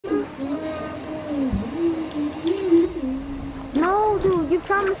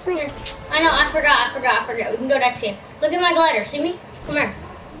promised me. Here. I know, I forgot. We can go next game. Look at my glider, see me? Come here.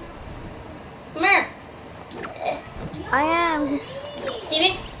 Come here. I am. See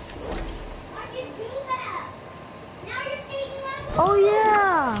me? Oh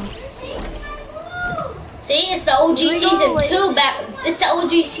yeah. See, it's the OG Here we go, season lady. 2 back. It's the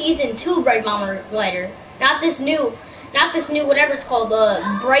OG season 2 Bright Bomber glider. Not this new, whatever it's called,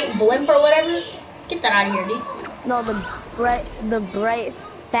 Bright Blimp or whatever. Get that out of here, dude. No, the bright,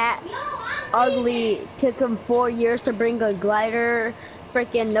 fat, ugly. Took him 4 years to bring a glider.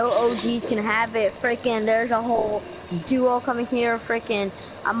 Freaking no OGs can have it. Freaking there's a whole duo coming here. Freaking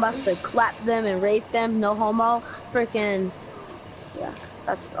I must have clapped them and raped them. No homo. Freaking yeah.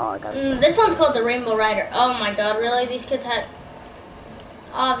 That's all I gotta say. This one's called the Rainbow Rider. Oh my god, really? These kids had...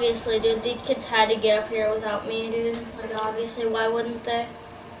 Obviously, dude, these kids had to get up here without me, dude. Like, obviously, why wouldn't they?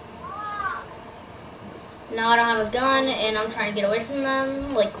 Now I don't have a gun, and I'm trying to get away from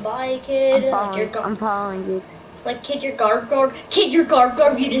them. Like, bye, kid. I'm following you. Like, kid, your guard. Kid, your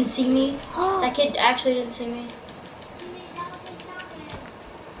guard, you didn't see me. That kid actually didn't see me.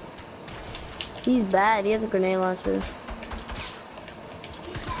 He's bad. He has a grenade launcher.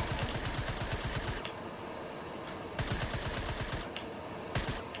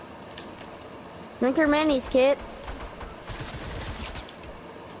 Drink your minis, kid.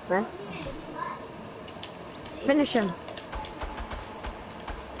 Nice. Finish him.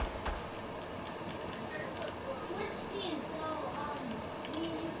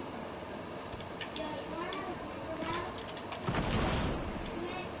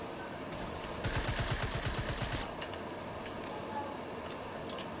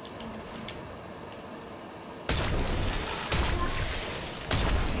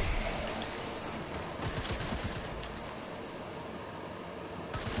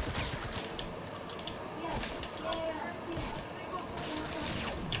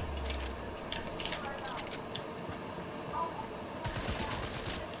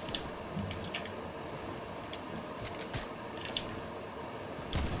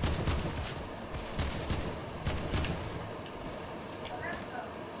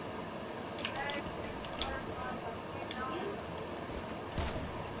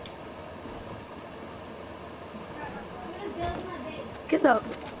 Get up.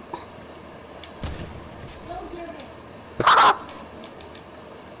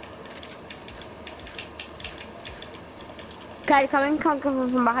 Okay, come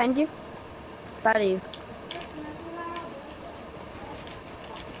from behind you. Side of you.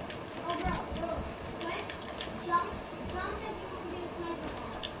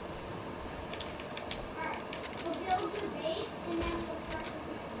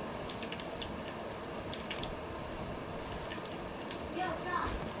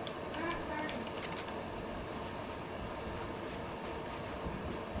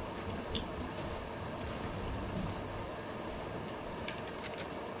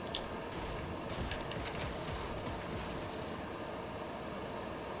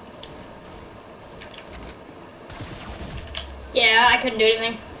 Yeah, I couldn't do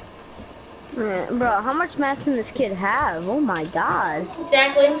anything. Man, bro, how much math can this kid have? Oh my god.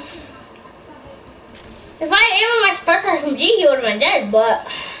 Exactly. If I had aimed with my suppressor SMG, he would have been dead, but...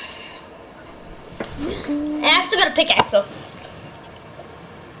 And I still got a pickaxe, though.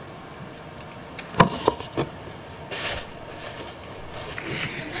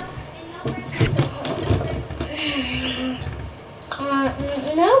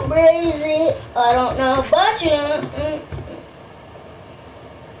 No, crazy. I don't know about you.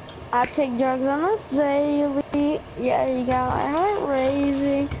 I take drugs on a daily. Yeah, you got my heart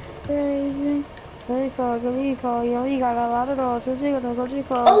raising, raising. Go, yo, you got a lot of doors.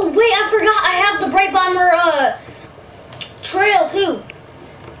 Oh wait, I forgot. I have the Bright Bomber trail too.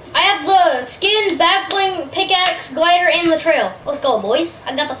 I have the skin, back bling, pickaxe, glider, and the trail. Let's go, boys.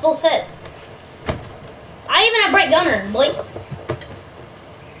 I got the full set. I even have Bright Gunner, boy.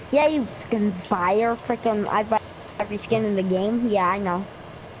 Yeah, you fucking buyer, freaking. I buy every skin in the game. Yeah, I know.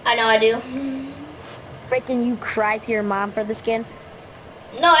 I know I do. Freaking, you cry to your mom for the skin?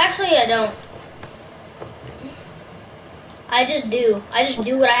 No, actually I don't. I just do. I just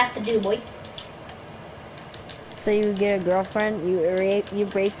do what I have to do, boy. So you get a girlfriend, you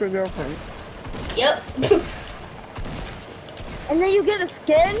rape your girlfriend. Yep. And then you get a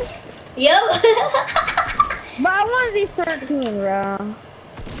skin? Yep. But I want to be 13, bro.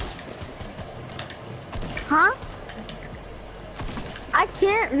 Huh? I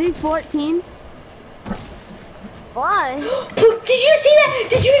can't be 14. Why? Did you see that?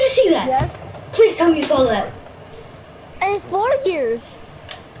 Did you just see that? Yes. Please tell me you saw that. In 4 years.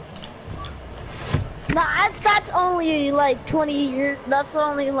 Nah, that's only like 20 years. That's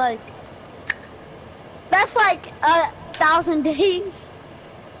only like. That's like 1,000 days.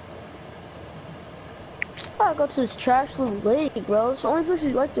 I go to this trash little lake, bro. It's the only place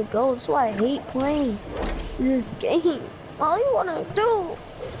you like to go. That's why I hate playing this game. All you wanna do,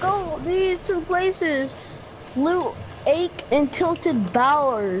 go these two places. Loot Ache and Tilted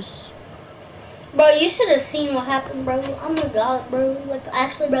Bowers. Bro, you should have seen what happened, bro. Oh my god, bro. Like,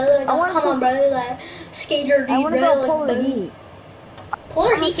 actually, bro, like, come on, bro. Like, skater dude, I wanna bro. go Like, Polar bro. Heat.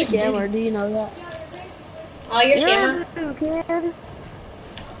 Polar I'm a Heat can scammer, do you know that? Oh, you're a scammer? Kid.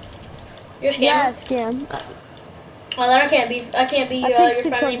 You're a scammer? Yeah, scam. Oh, then I can't be I your think friend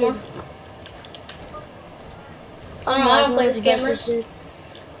 600. anymore. I don't play with scammers.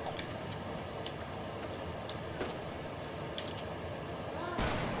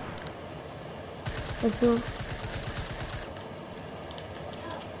 Let's go.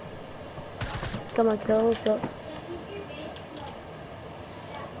 Come on, kill, let's go.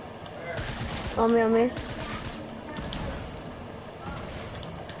 On me.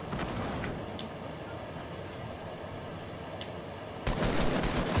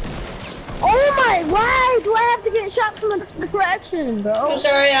 Oh my, why do I have to get shot from a different direction, bro? I'm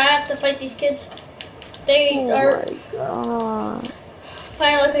sorry, I have to fight these kids. They are. Oh my god.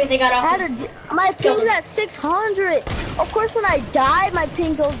 Finally, look, they got off. My ping's at 600. Of course, when I die, my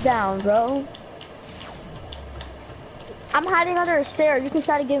ping goes down, bro. I'm hiding under a stair. You can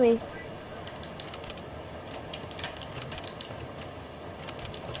try to get me.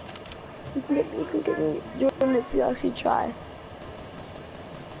 You can get me, Jordan, if you actually try.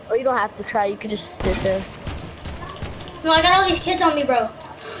 Or you don't have to try. You could just sit there. No, I got all these kids on me, bro.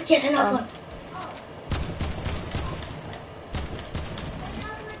 Yes, I knocked one.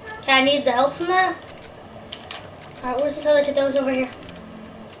 Okay, I need the help from that. Alright, where's this other kid that was over here?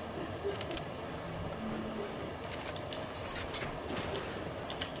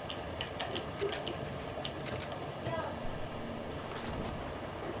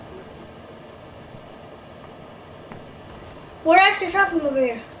 Where did I get shot from over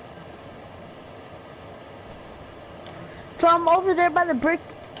here? From over there by the brick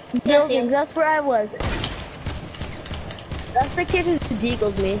building. That's where I was. That's the kid who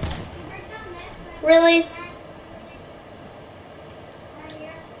deagled me. Really?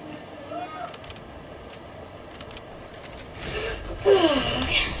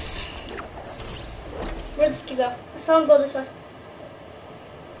 Yes. Where'd this kid go? I saw him go this way.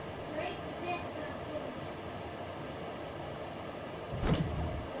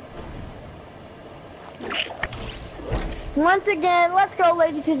 Once again, let's go,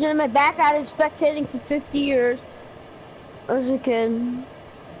 ladies and gentlemen. Back at it, spectating for 50 years. As a kid.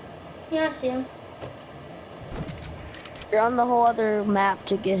 Yeah, I see him. You're on the whole other map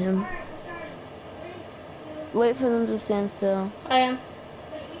to get him. Wait for them to stand still. I am.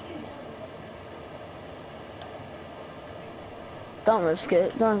 Don't risk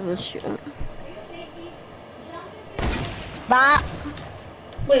it. Don't risk it. Bop.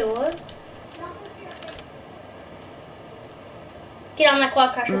 Wait, what? Get on that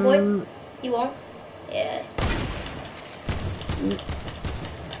quad crasher, boy. You won't? Yeah.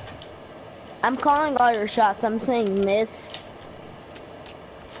 I'm calling all your shots. I'm saying miss.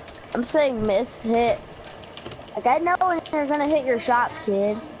 I'm saying miss, hit. Like, I know when you're gonna hit your shots,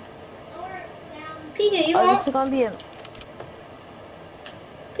 kid. Pika, you won't? This is gonna be a...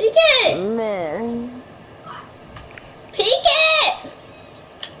 Pika! Man. Pika!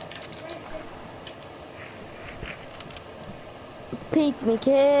 Peek me,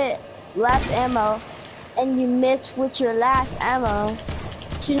 kid. Last ammo. And you missed with your last ammo.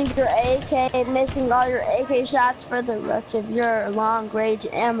 Shooting your AK, missing all your AK shots for the rest of your long range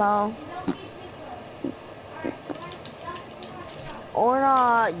ammo. Or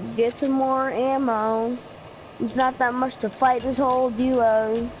not, you get some more ammo. It's not that much to fight this whole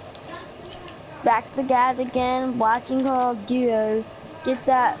duo. Back to the guy again, watching whole duo. Get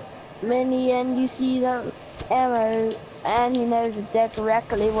that mini and you see the ammo. And he knows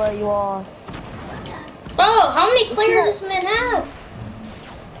directly where you are. Oh, how many players does this man have?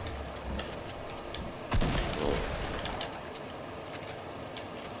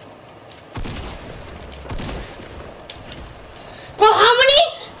 Bro, how many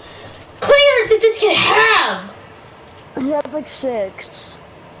players did this kid have? He had like 6.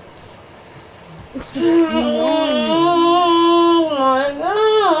 Oh my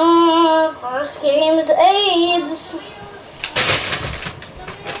god. First game's AIDS.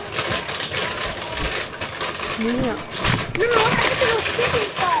 Yeah. No, what happened to those chicken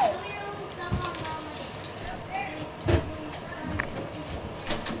fries?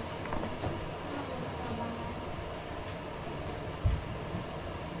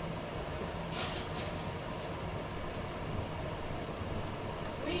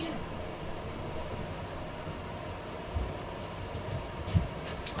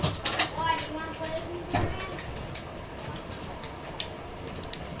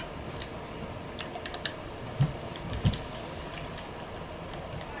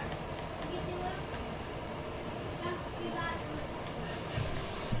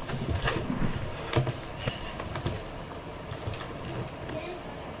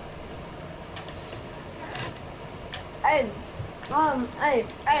 Hey,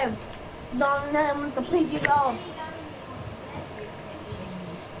 don't let him to pinky off.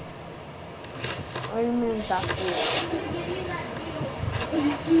 What do you mean that's cool?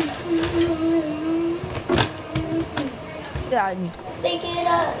 Yeah. Pick it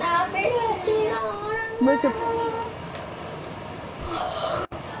up now, pick it Look at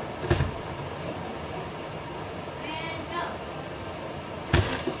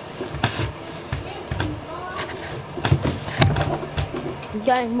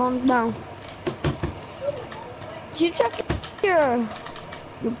getting mom down. Do you check your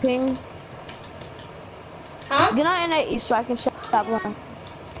ping? Huh? Get on NA East so I can stop lying.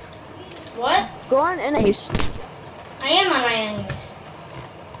 What? Go on NA East. I am on my enemies.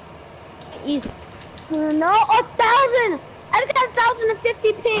 East. No, 1,000! I got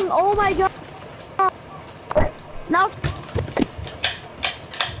 1,050 ping. Oh my god. Now.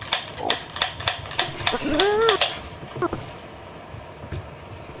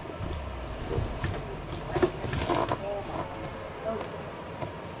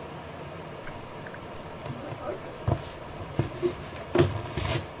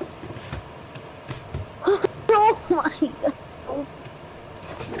 Oh my god.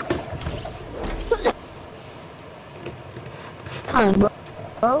 Come on, bro.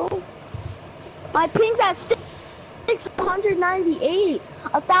 My ping's at 698,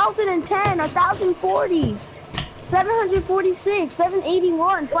 1,010, 1,040, 746,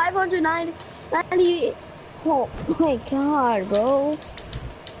 781, 598. Oh my god, bro.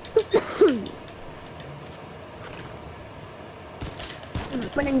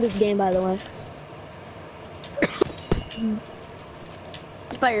 Winning this game, by the way.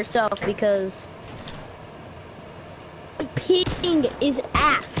 Just by yourself because ping is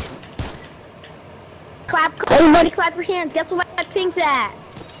at. Clap, everybody clap your hands. Guess what my ping's at?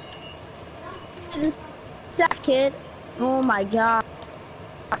 Sex kid. Oh my god.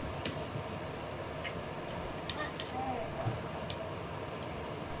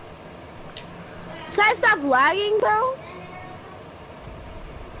 Should I stop lagging, bro?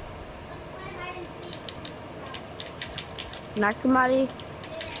 Knock somebody.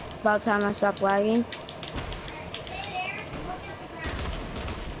 About time I stop lagging.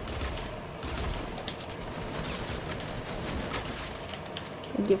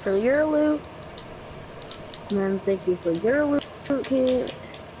 Thank you for your loot. And then thank you for your loot, kid.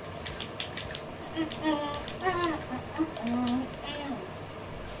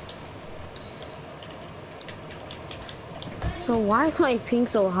 Bro, why is my ping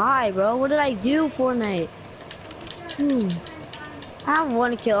so high, bro? What did I do, Fortnite? I have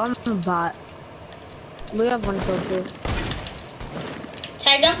one kill. I'm a bot. We have one kill too.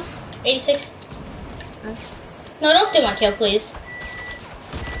 Tag him. 86. Nice. No, don't steal my kill, please.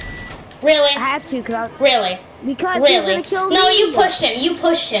 Really? I had to, Really? because Really? he's gonna kill me. No, you pushed him. You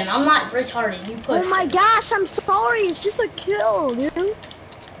pushed him. I'm not retarded. You pushed Oh my him. gosh, I'm sorry. It's just a kill, dude.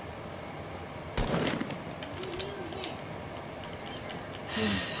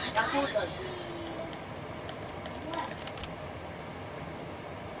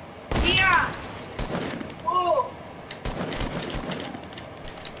 Yeah. Oh.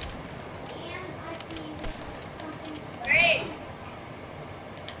 Great.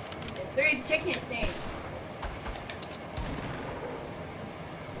 The 3 chicken thing.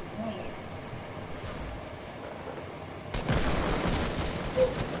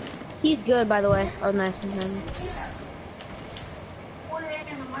 He's good, by the way. Oh, nice and him. Put it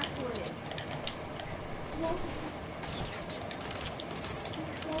in the microwave.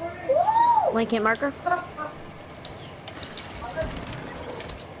 Blanket marker.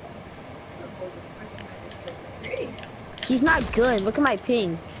 He's not good. Look at my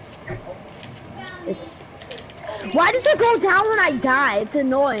ping. It's. Why does it go down when I die? It's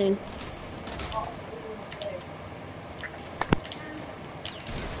annoying.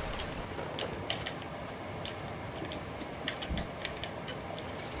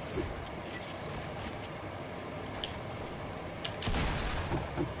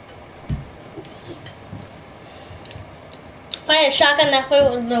 If I had a shotgun, that fight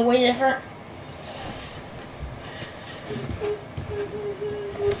would have been way different.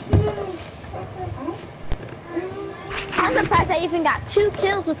 I'm surprised I even got 2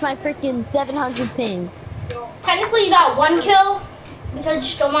 kills with my freaking 700 ping. Technically, you got 1 kill because you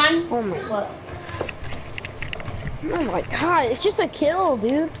stole mine. Oh my. What? Oh my god, it's just a kill,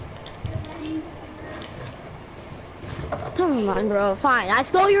 dude. Come on, bro. Fine, I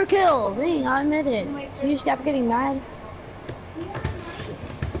stole your kill. Dang, I admit it. You just kept getting mad.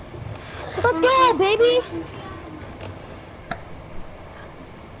 Let's go, baby.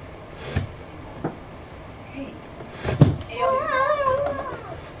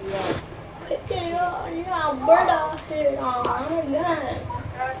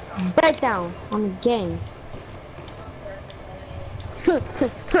 Breakdown on the game.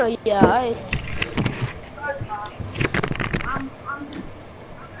 Yeah,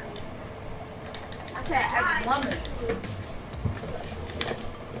 I said I love it.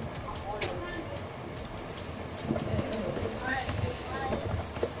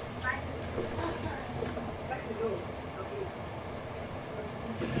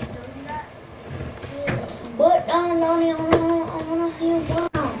 But I wanna see you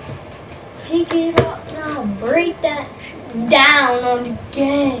wow. Pick it up now. Break that down on the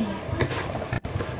game.